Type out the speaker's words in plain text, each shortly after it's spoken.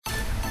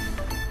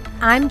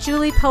I'm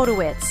Julie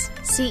Podowitz,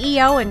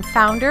 CEO and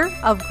founder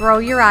of Grow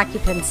Your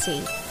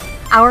Occupancy.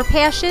 Our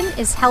passion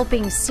is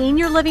helping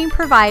senior living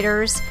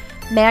providers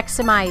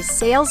maximize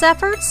sales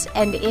efforts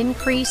and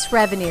increase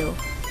revenue.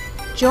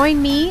 Join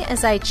me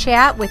as I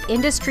chat with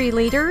industry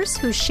leaders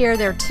who share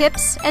their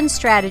tips and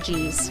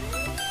strategies.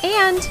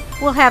 And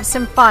we'll have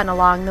some fun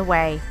along the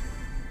way.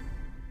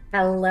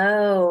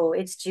 Hello,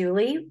 it's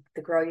Julie,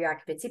 the Grow Your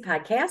Occupancy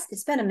podcast.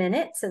 It's been a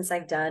minute since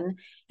I've done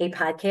a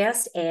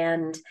podcast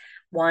and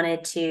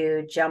wanted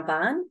to jump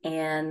on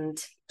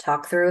and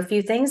talk through a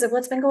few things of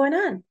what's been going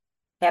on.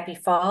 Happy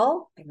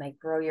fall. I might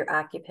Grow Your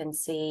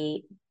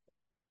Occupancy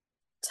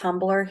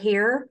tumbler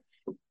here.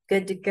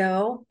 Good to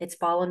go. It's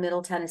fall in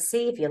Middle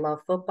Tennessee. If you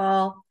love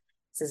football,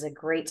 this is a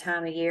great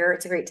time of year.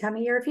 It's a great time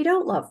of year if you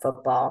don't love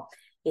football.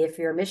 If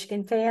you're a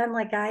Michigan fan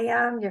like I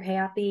am, you're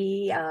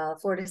happy.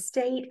 Florida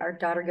State, our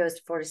daughter goes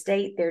to Florida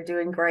State. They're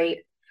doing great.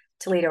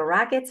 Toledo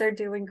Rockets are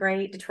doing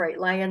great. Detroit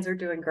Lions are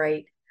doing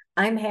great.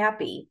 I'm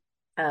happy.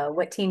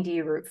 What team do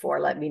you root for?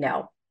 Let me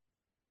know.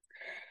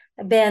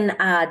 I've been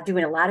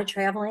doing a lot of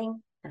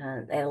traveling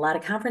at a lot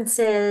of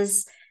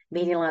conferences,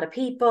 meeting a lot of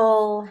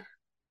people.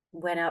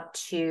 Went up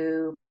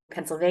to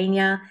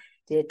Pennsylvania,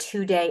 did a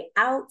 2-day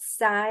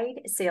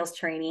outside sales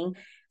training,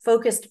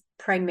 focused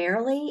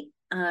primarily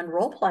on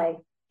role play.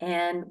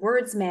 And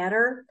words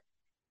matter.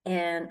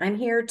 And I'm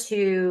here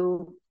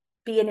to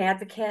be an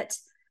advocate.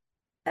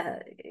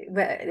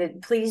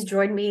 Please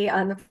join me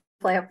on the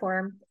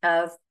platform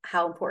of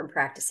how important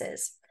practice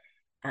is.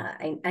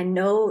 I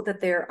know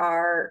that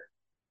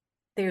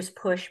there's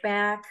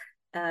pushback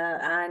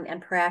on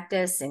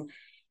practice and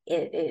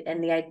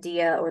and the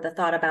idea or the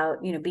thought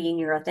about, being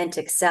your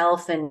authentic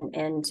self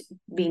and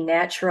being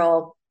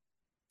natural.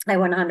 I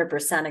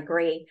 100%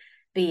 agree.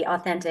 Be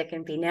authentic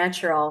and be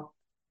natural.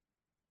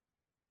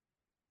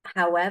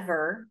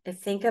 However, if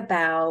think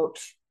about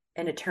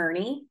an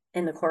attorney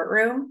in the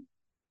courtroom,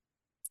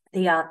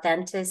 the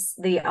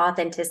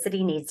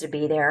authenticity needs to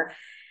be there.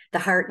 The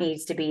heart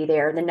needs to be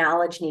there. The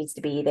knowledge needs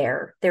to be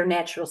there. Their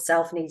natural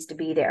self needs to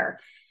be there.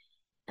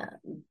 I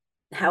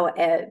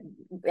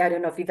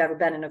don't know if you've ever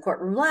been in a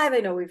courtroom live.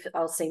 I know we've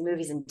all seen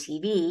movies and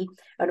TV,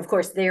 and of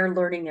course they're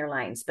learning their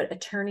lines, but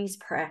attorneys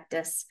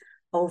practice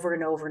over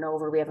and over and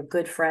over. We have a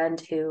good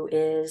friend who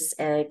is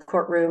a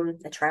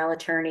trial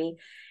attorney.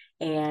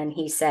 And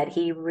he said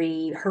he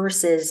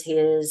rehearses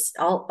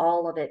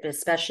all of it, but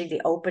especially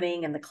the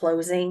opening and the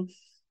closing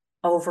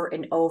over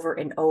and over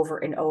and over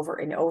and over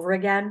and over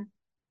again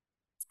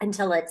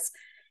until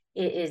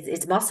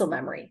it's muscle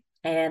memory.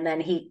 And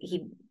then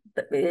he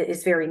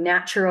is very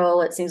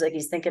natural. It seems like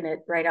he's thinking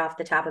it right off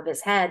the top of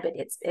his head, but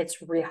it's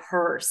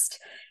rehearsed,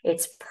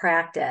 it's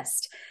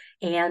practiced.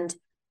 And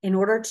in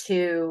order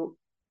to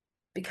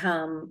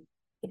become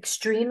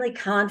extremely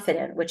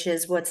confident, which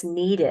is what's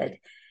needed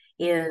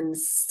in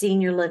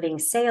senior living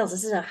sales,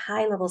 this is a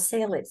high level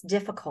sale. It's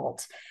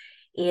difficult.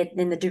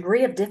 In the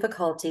degree of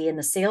difficulty in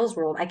the sales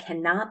world, I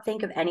cannot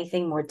think of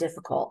anything more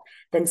difficult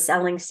than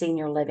selling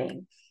senior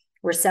living.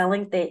 We're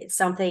selling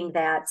something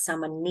that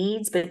someone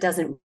needs, but it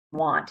doesn't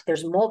want.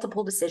 There's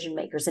multiple decision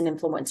makers and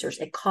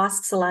influencers. It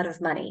costs a lot of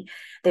money.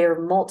 There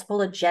are multiple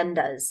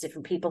agendas.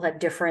 Different people have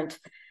different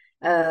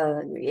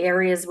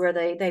areas where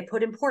they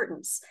put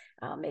importance.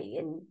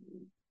 And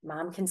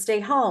mom can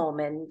stay home,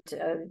 and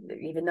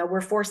even though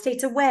we're 4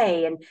 states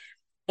away,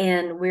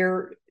 and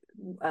we're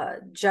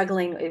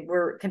juggling,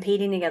 we're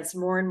competing against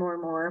more and more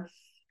and more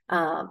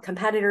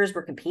competitors.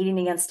 We're competing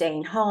against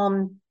staying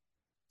home.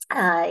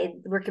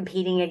 We're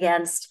competing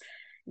against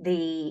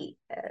the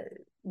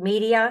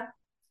media,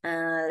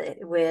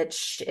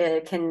 which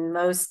can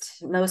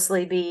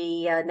mostly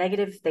be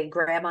negative. They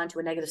grab onto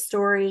a negative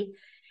story.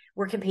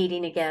 We're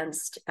competing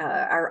against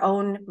our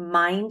own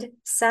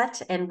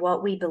mindset and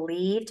what we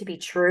believe to be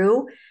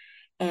true.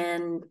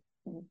 And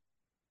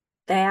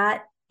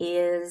that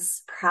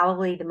is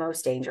probably the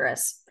most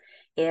dangerous.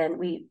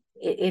 And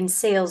in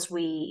sales,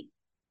 we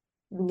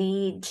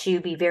need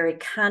to be very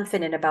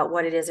confident about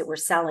what it is that we're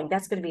selling.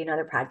 That's going to be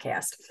another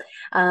podcast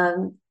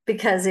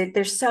because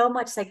there's so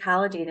much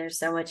psychology and there's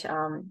so much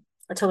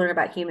to learn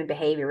about human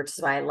behavior, which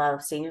is why I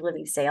love senior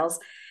living sales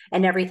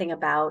and everything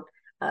about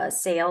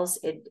sales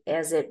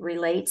as it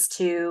relates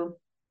to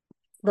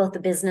both the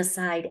business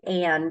side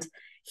and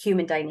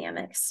human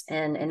dynamics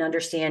and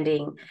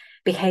understanding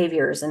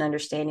behaviors and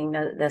understanding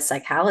the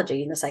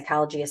psychology and the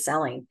psychology of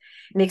selling,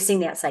 mixing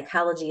that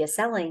psychology of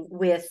selling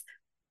with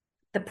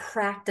the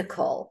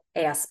practical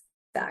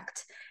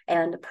aspect.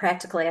 And the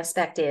practical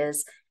aspect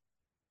is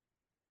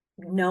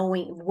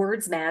knowing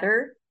words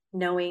matter,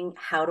 knowing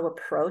how to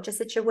approach a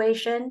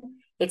situation.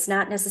 It's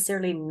not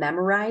necessarily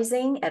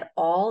memorizing at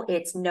all.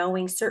 It's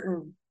knowing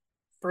certain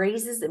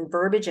phrases and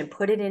verbiage and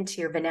put it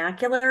into your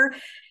vernacular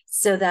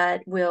so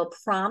that will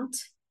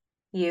prompt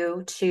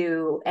you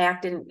to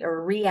act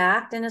or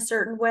react in a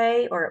certain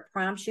way, or it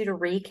prompts you to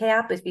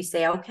recap. If you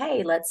say,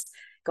 okay, let's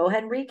go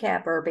ahead and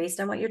recap, or based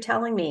on what you're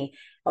telling me,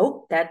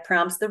 oh, that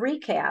prompts the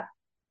recap.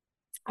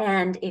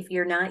 And if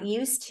you're not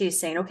used to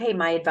saying, okay,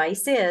 my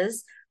advice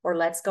is, or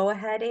let's go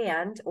ahead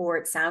and, or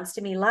it sounds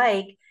to me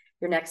like,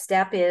 Your next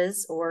step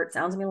is, or it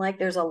sounds to me like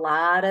there's a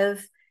lot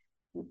of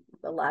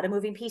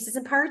moving pieces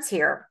and parts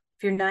here.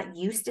 If you're not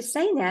used to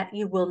saying that,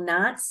 you will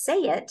not say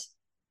it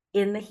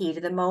in the heat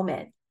of the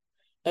moment.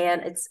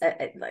 And it's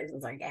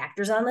like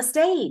actors on the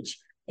stage.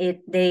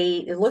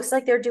 It looks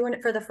like they're doing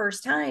it for the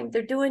first time.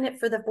 They're doing it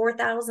for the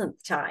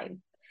 4,000th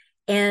time.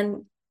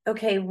 And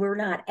okay, we're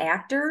not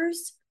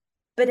actors,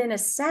 but in a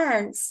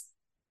sense,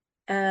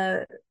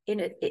 in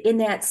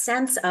that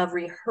sense of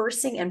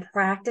rehearsing and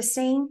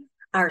practicing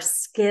our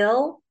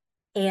skill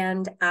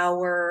and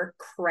our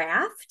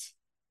craft,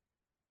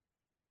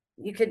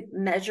 you could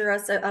measure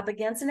us up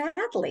against an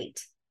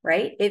athlete,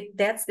 right? If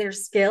that's their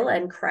skill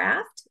and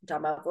craft,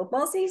 talking about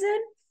football season,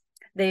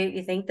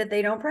 you think that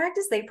they don't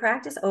practice, they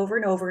practice over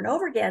and over and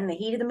over again in the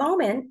heat of the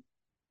moment.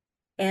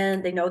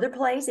 And they know their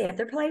plays, they have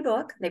their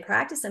playbook, they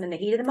practice them in the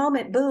heat of the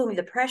moment. Boom,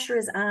 the pressure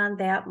is on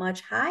that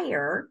much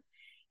higher.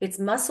 It's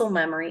muscle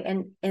memory,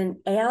 and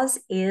as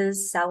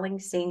is selling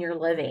senior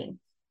living.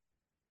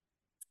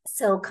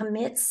 So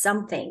commit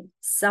something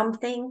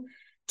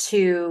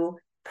to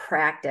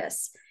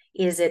practice.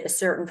 Is it a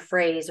certain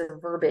phrase or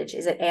verbiage?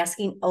 Is it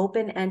asking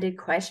open-ended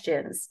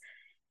questions?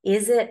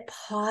 Is it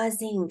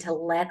pausing to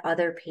let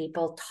other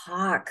people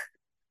talk?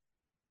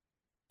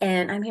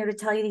 And I'm here to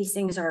tell you these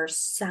things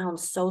sound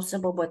so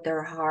simple, but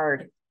they're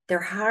hard. They're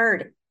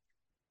hard.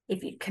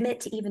 If you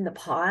commit to even the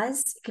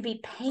pause, it could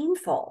be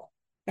painful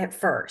at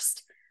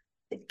first.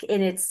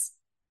 And it's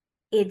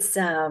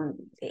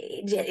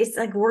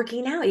like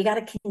working out. You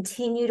got to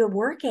continue to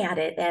work at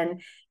it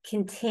and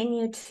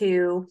continue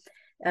to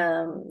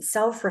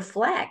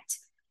self-reflect.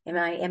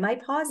 Am I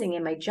pausing?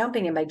 Am I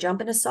jumping? Am I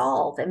jumping to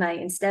solve? Am I,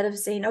 instead of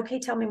saying, okay,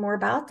 tell me more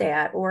about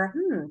that? Or,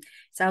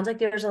 sounds like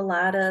there's a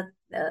lot of,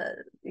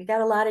 you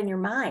got a lot in your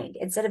mind.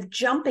 Instead of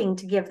jumping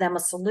to give them a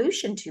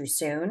solution too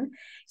soon.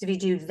 So if you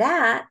do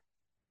that,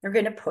 they're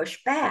going to push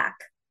back.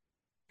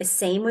 The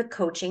same with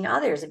coaching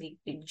others. If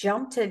you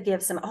jump to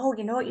give some, oh,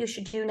 you know what you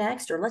should do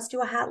next, or let's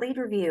do a hot lead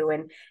review.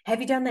 And have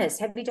you done this?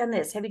 Have you done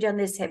this? Have you done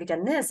this? Have you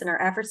done this? In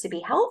our efforts to be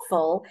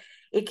helpful,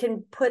 it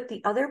can put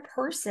the other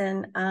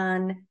person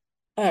on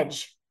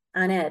edge.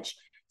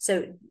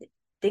 So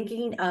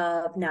thinking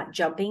of not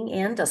jumping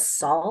in to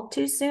solve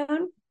too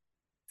soon,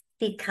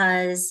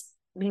 because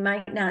we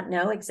might not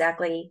know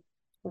exactly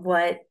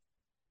what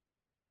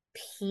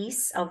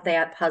piece of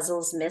that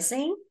puzzle's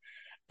missing.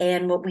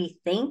 And what we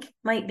think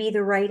might be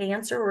the right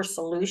answer or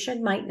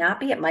solution might not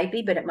be. It might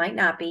be, but it might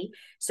not be.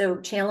 So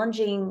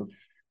challenging,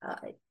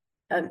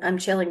 I'm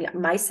challenging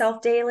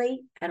myself daily,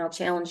 and I'll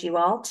challenge you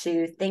all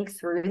to think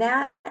through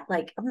that.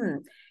 Like,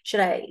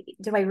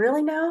 do I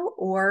really know?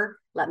 Or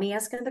let me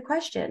ask another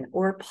question,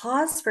 or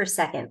pause for a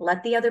second.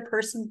 Let the other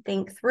person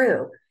think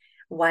through.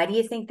 Why do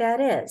you think that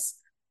is?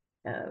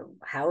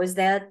 How has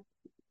that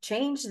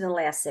changed in the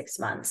last 6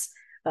 months?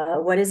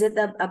 What is it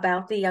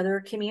about the other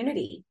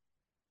community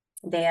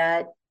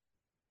that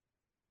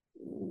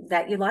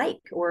you like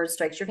or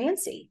strikes your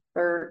fancy?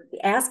 Or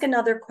ask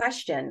another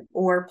question,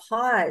 or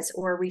pause,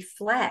 or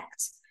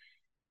reflect.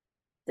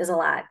 There's a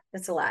lot.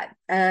 It's a lot.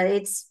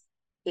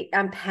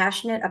 I'm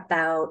passionate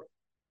about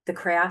the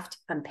craft.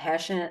 I'm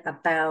passionate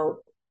about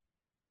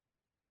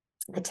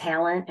the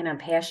talent, and I'm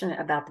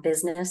passionate about the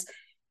business,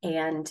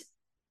 and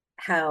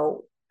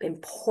how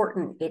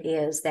important it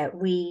is that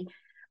we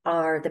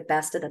are the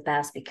best of the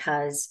best,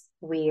 because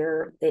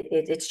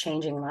it's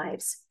changing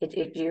lives.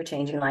 You're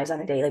changing lives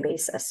on a daily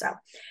basis. So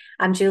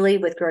I'm Julie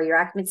with Grow Your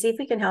Occupancy. If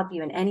we can help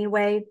you in any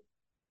way,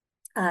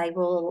 I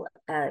will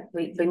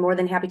we'd be more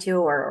than happy to,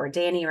 or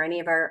Danny or any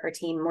of our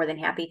team, more than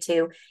happy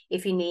to.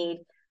 If you need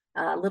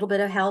a little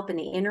bit of help in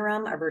the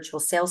interim, our virtual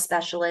sales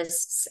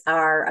specialists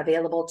are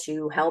available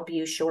to help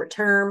you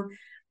short-term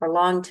or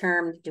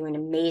long-term, doing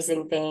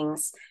amazing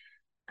things.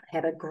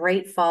 Have a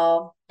great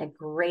fall, a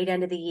great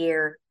end of the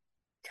year.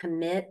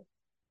 Commit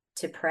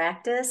to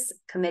practice,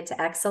 commit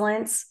to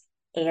excellence,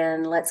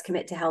 and let's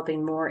commit to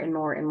helping more and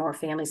more and more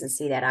families and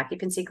see that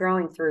occupancy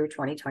growing through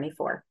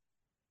 2024.